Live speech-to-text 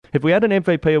if we had an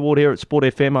MVP award here at Sport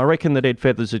FM, I reckon that Ed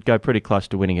Fethers would go pretty close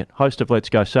to winning it. Host of Let's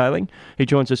Go Sailing. He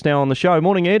joins us now on the show.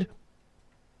 Morning, Ed.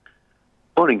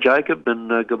 Morning, Jacob,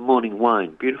 and good morning,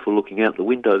 Wayne. Beautiful looking out the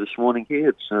window this morning here.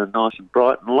 It's nice and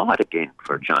bright and light again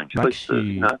for a change. At least,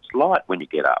 it's light when you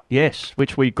get up. Yes,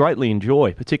 which we greatly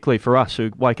enjoy, particularly for us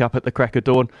who wake up at the crack of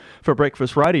dawn for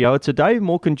breakfast radio. It's a day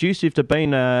more conducive to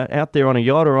being out there on a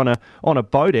yacht or on a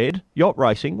boat, Ed. Yacht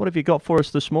racing. What have you got for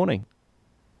us this morning?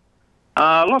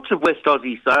 Lots of West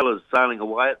Aussie sailors sailing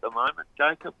away at the moment,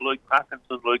 Jacob. Luke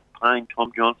Parkinson, Luke Payne,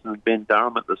 Tom Johnson and Ben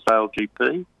Durham at the Sail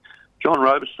GP. John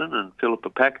Roberson and Philippa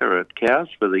Packer at Cows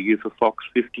for the Youth of Fox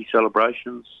 50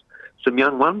 celebrations. Some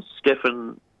young ones,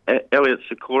 Stefan Elliott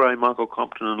Sakura, Michael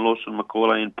Compton and Lawson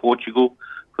McCauley in Portugal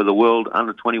for the World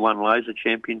Under-21 Laser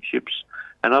Championships.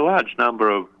 And a large number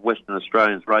of Western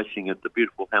Australians racing at the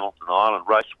beautiful Hamilton Island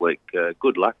Race Week.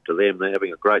 Good luck to them. They're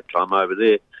having a great time over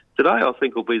there. Today, I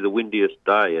think, will be the windiest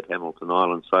day at Hamilton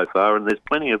Island so far, and there's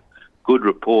plenty of good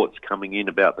reports coming in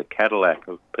about the Cadillac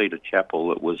of Peter Chappell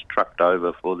that was trucked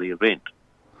over for the event.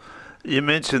 You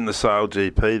mentioned the Sail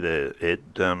GP there, Ed.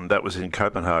 That was in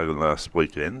Copenhagen last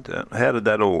weekend. How did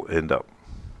that all end up?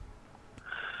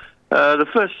 The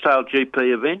first Sail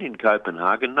GP event in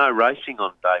Copenhagen, no racing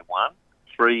on day one,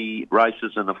 3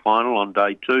 races and a final on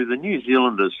day 2. The New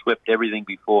Zealanders swept everything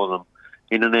before them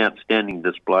in an outstanding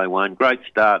display, Wayne. Great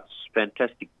starts,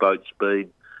 fantastic boat speed.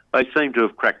 They seem to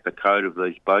have cracked the code of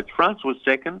these boats. France was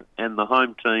second, and the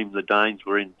home team, the Danes,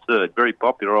 were in third. Very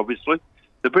popular, obviously.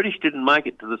 The British didn't make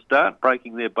it to the start,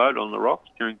 breaking their boat on the rocks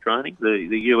during training. The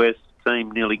US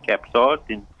team nearly capsized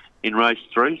in race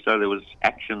 3, so there was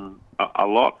action a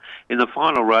lot. In the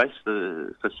final race,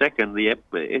 for second,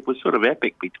 it was sort of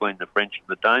epic between the French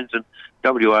and the Danes, and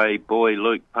WA boy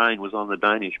Luke Payne was on the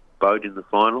Danish boat in the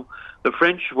final. The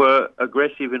French were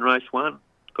aggressive in race 1.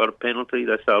 Got a penalty.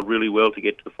 They sailed really well to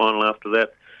get to the final after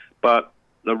that. But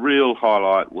the real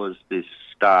highlight was this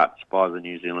starts by the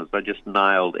New Zealanders. They just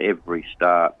nailed every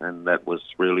start, and that was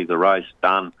really the race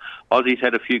done. Aussies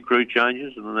had a few crew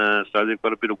changes, and so they've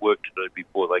got a bit of work to do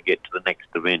before they get to the next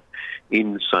event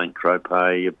in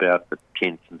Saint-Tropez about the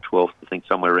 10th and 12th, I think,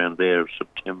 somewhere around there of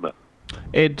September.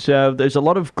 Ed, there's a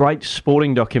lot of great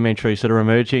sporting documentaries that are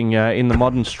emerging in the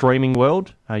modern streaming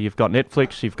world. You've got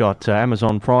Netflix, you've got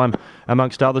Amazon Prime,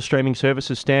 amongst other streaming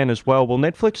services, Stan, as well. Well,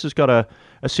 Netflix has got a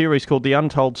series called The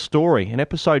Untold Story, and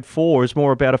episode 4 is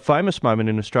more about a famous moment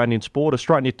in Australian sport,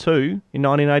 Australia 2 in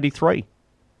 1983.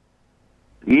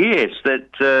 Yes, that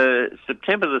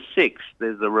September the 6th,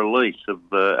 there's a release of,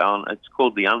 it's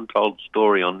called The Untold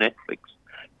Story on Netflix.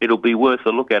 It'll be worth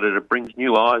a look at it. It brings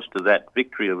new eyes to that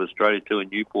victory of Australia 2 in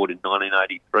Newport in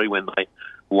 1983 when they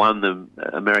won the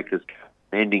America's Cup,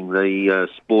 ending the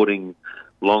sporting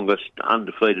longest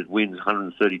undefeated wins,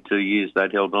 132 years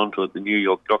they'd held on to at the New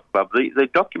York Yacht Club. The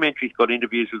documentary's got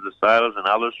interviews with the sailors and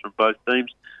others from both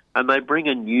teams, and they bring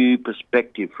a new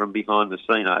perspective from behind the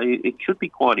scene. It should be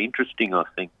quite interesting, I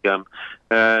think.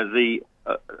 The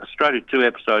Australia 2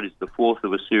 episode is the 4th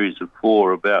of a series of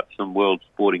 4 about some world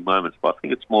sporting moments, but I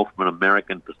think it's more from an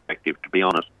American perspective, to be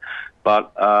honest.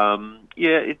 But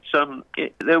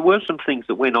there were some things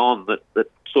that went on that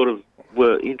sort of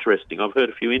were interesting. I've heard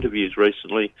a few interviews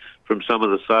recently from some of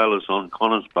the sailors on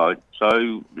Connor's boat.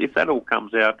 So if that all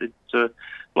comes out, it's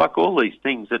like all these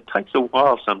things, it takes a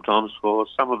while sometimes for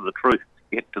some of the truth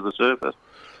to get to the surface.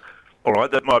 All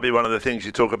right, that might be one of the things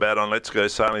you talk about on Let's Go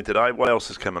Sailing today. What else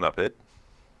is coming up, Ed?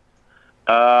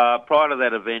 Prior to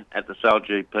that event, at the Sail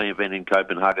GP event in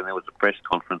Copenhagen, there was a press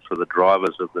conference for the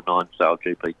drivers of the 9 Sail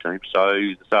GP teams. So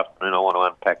this afternoon I want to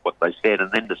unpack what they said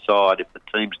and then decide if the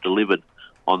teams delivered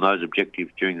on those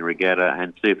objectives during the regatta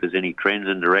and see if there's any trends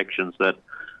and directions that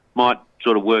might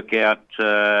sort of work out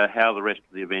how the rest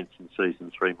of the events in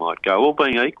Season 3 might go. All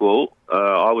being equal,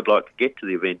 I would like to get to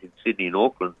the event in Sydney and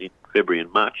Auckland in February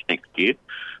and March next year.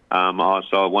 So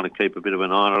I want to keep a bit of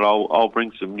an eye on it. I'll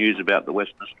bring some news about the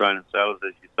Western Australian sailors,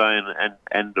 as you say,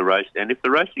 and the race. And if the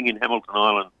racing in Hamilton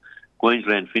Island,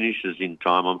 Queensland, finishes in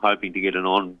time, I'm hoping to get an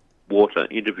on-water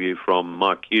interview from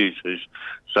Mike Hughes, who's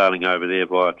sailing over there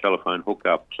via telephone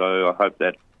hookup. So I hope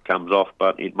that comes off,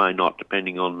 but it may not,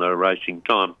 depending on the racing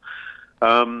time.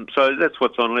 So that's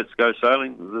what's on Let's Go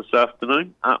Sailing this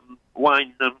afternoon.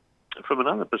 Wayne, from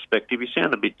another perspective, you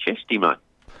sound a bit chesty, mate.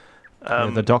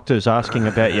 The doctor's asking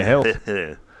about your health.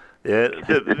 Yeah,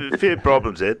 a few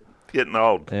problems, Ed. Getting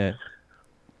old. Yeah.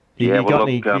 You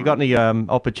got any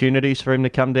opportunities for him to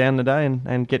come down today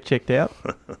and get checked out?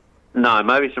 No,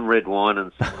 maybe some red wine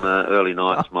and some early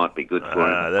nights might be good for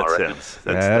him.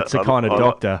 That's the kind of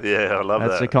doctor. I love that.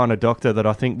 That's the kind of doctor that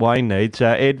I think Wayne needs.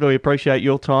 Ed, we appreciate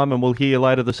your time, and we'll hear you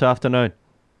later this afternoon.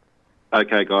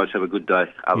 Okay, guys, have a good day.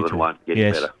 Other than one, get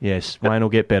better. Yes, Wayne will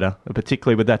get better,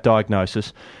 particularly with that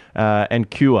diagnosis and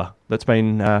cure that's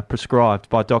been prescribed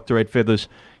by Dr. Ed Fethers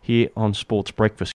here on Sports Breakfast.